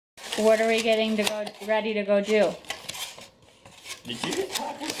What are we getting to go ready to go do? Did you get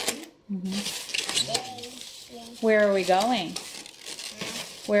tacos? Where are we going?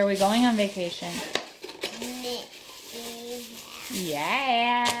 Where are we going on vacation?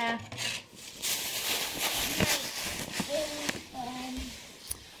 Yeah.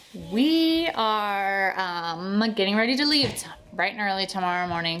 We are getting ready to leave bright and early tomorrow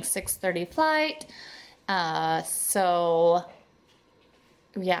morning, 6:30 flight. So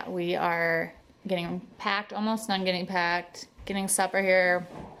yeah, we are getting packed, almost done getting packed, getting supper here,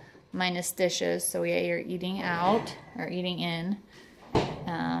 minus dishes. So we are eating out or eating in,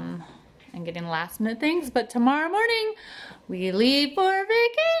 and getting last minute things. But tomorrow morning we leave for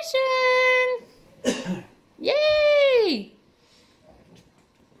vacation. Yay!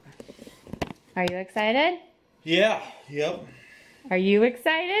 Are you excited? Yeah. Yep. Are you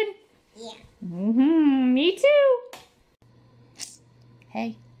excited? Yeah. Me too.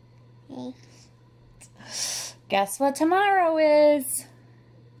 Hey. Hey. Guess what tomorrow is?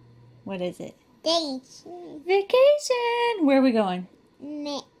 What is it? Vacation. Vacation. Where are we going?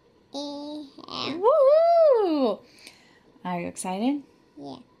 Woohoo! Are you excited?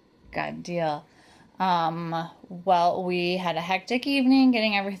 Yeah. Good deal. Well, we had a hectic evening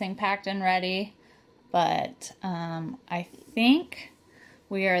getting everything packed and ready, but I think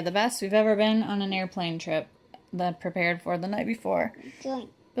we are the best we've ever been on an airplane trip that prepared for the night before. Good.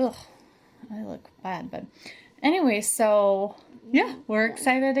 Ugh, I look bad, but anyway, so yeah, we're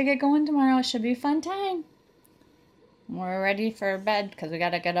excited to get going tomorrow. It should be a fun time. We're ready for bed because we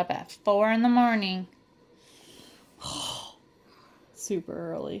got to get up at 4 in the morning.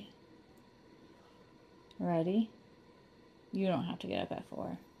 Super early. Ready? You don't have to get up at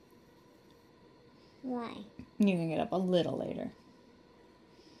 4. Why? You can get up a little later.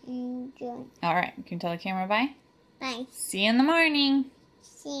 Good. All right, can you tell the camera bye? Bye. See you in the morning.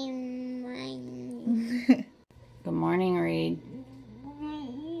 See you morning. Good morning, Reed.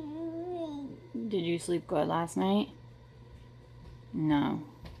 Did you sleep good last night? No.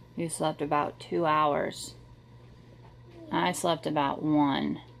 You slept about 2 hours. I slept about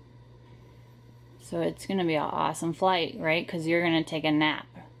 1. So it's going to be an awesome flight, right? Because you're going to take a nap.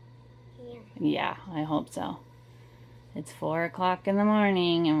 Yeah. Yeah, I hope so. It's 4 o'clock in the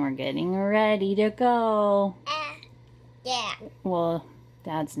morning and we're getting ready to go. Yeah. Well,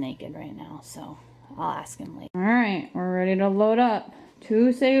 Dad's naked right now, so I'll ask him later. All right, we're ready to load up.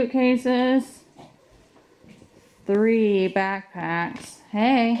 2 suitcases, 3 backpacks.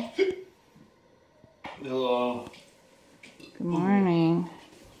 Hey. Hello. Good morning.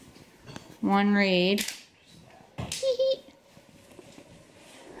 1 Reed.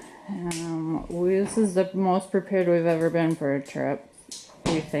 This is the most prepared we've ever been for a trip,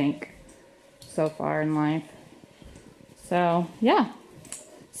 we think, so far in life. So, yeah.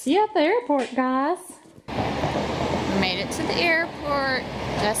 See you at the airport, guys. We made it to the airport.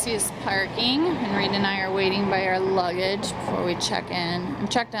 Jesse's parking, and Reed and I are waiting by our luggage before we check in. We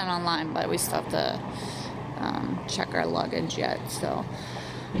checked in online, but we still have to check our luggage yet, so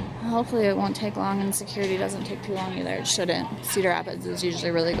hopefully it won't take long, and security doesn't take too long either. It shouldn't. Cedar Rapids is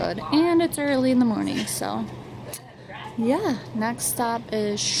usually really good, and it's early in the morning, so yeah. Next stop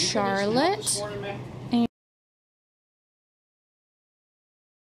is Charlotte.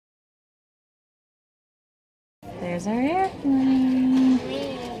 There's our airplane.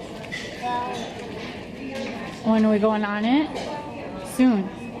 When are we going on it? Soon.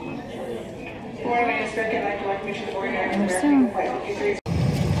 Soon.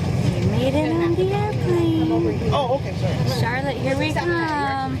 We made it on the airplane. Oh, okay, sorry. Charlotte, here we come.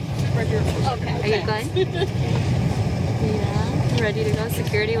 Okay. Are you good? Yeah. Ready to go?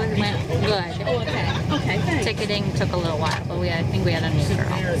 Security went good. Okay. Okay. Thanks. Ticketing took a little while, but I think we had a new girl.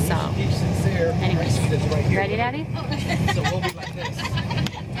 So, anyways, ready, Daddy? So we'll be like this.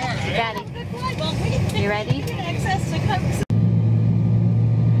 Daddy, you ready? Access to cups.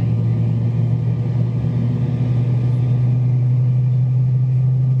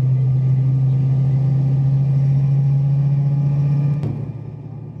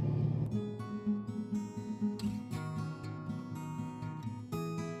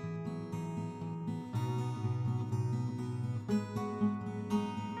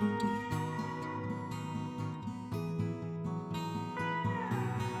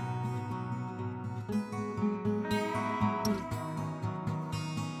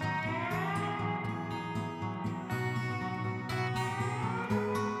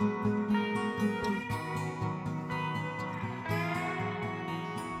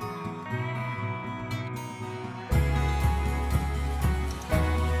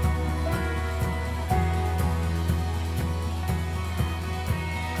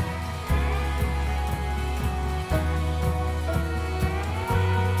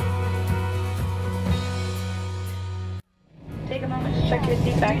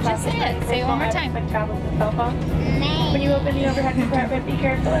 You just say it. Say it one more time. When you open the overhead compartment, be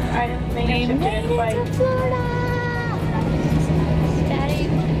careful if items may have shifted in flight. to Florida. Daddy,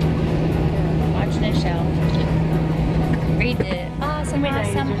 watching a show. Read it. Awesome,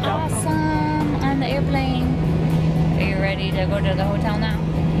 awesome, awesome on the airplane. Are you ready to go to the hotel now?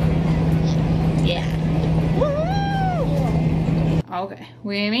 Yeah. Okay,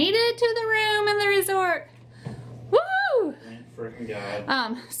 we made it to the room in the resort. Woo! Freaking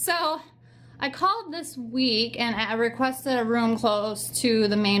God. So I called this week and I requested a room close to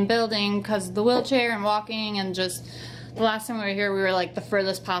the main building because of the wheelchair and walking, and just the last time we were here, we were like the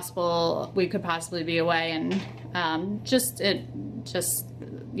furthest possible we could possibly be away, and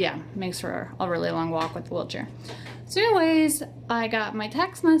yeah, makes for a really long walk with the wheelchair. So anyways, I got my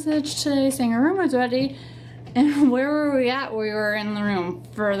text message today saying our room was ready. And where were we at? We were in the room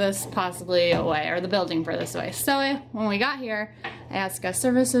furthest possibly away, or the building furthest away. So when we got here, I asked guest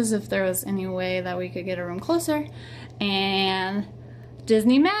services if there was any way that we could get a room closer. And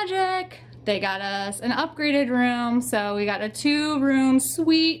Disney Magic, they got us an upgraded room. So we got a 2-room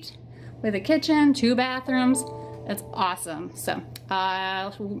suite with a kitchen, 2 bathrooms. It's awesome. So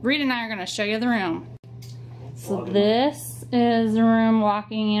Reed and I are gonna show you the room. So this is the room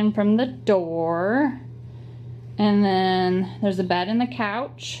walking in from the door. And then there's a bed in the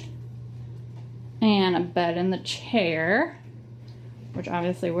couch and a bed in the chair, which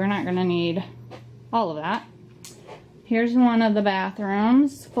obviously we're not going to need all of that. Here's one of the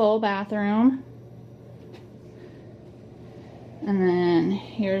bathrooms, full bathroom. And then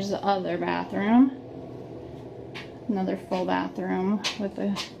here's the other bathroom, another full bathroom with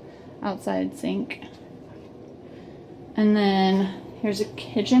a outside sink. And then here's a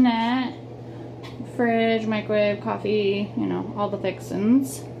kitchenette. Fridge, microwave, coffee, you know, all the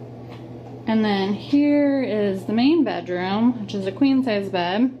fixins. And then here is the main bedroom, which is a queen size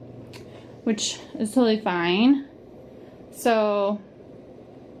bed, which is totally fine. So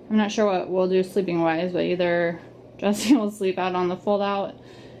I'm not sure what we'll do sleeping wise, but either Jesse will sleep out on the fold out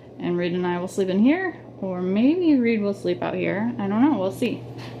and Reed and I will sleep in here, or maybe Reed will sleep out here. I don't know, we'll see.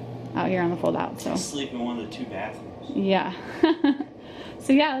 Out here on the fold out. So Sleep in one of the 2 bathrooms. yeah.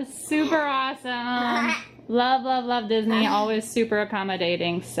 So yeah, it's super awesome. Love, love, love Disney. Always super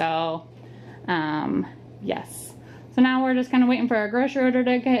accommodating. So, yes. So now we're just kind of waiting for our grocery order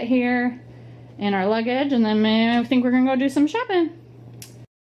to get here and our luggage, and then I think we're gonna go do some shopping.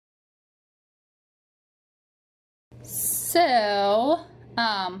 So,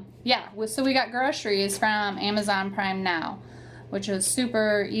 yeah. So we got groceries from Amazon Prime Now, which was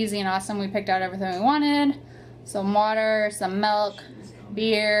super easy and awesome. We picked out everything we wanted. Some water, some milk,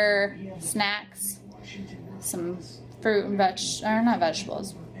 beer, snacks, some fruit and not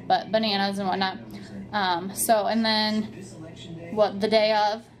vegetables, but bananas and whatnot. And then the day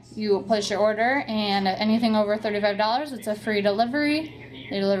of, you place your order, and anything over $35, it's a free delivery.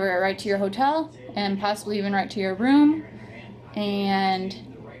 They deliver it right to your hotel and possibly even right to your room. And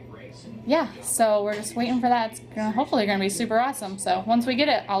yeah, so we're just waiting for that. It's hopefully gonna be super awesome. So once we get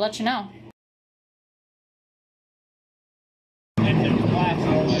it, I'll let you know.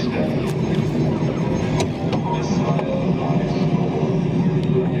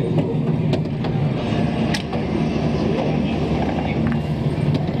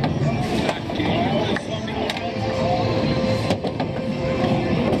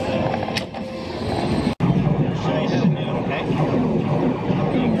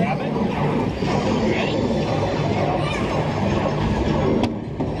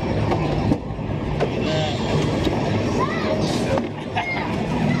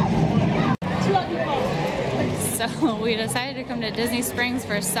 So we decided to come to Disney Springs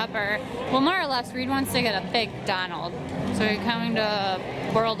for supper. Well, more or less, Reed wants to get a Big Donald. So we're coming to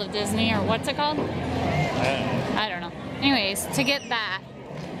World of Disney, or what's it called? I don't know. Anyways, to get that.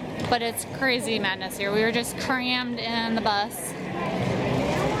 But it's crazy madness here. We were just crammed in the bus.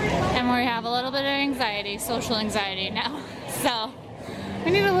 And we have a little bit of anxiety, social anxiety now. So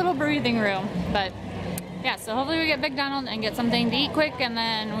we need a little breathing room. But yeah, so hopefully we get Big Donald and get something to eat quick, and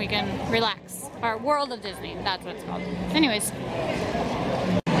then we can relax. Our World of Disney, that's what it's called. Anyways,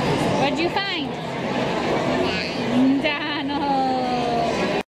 what'd you find? Dad.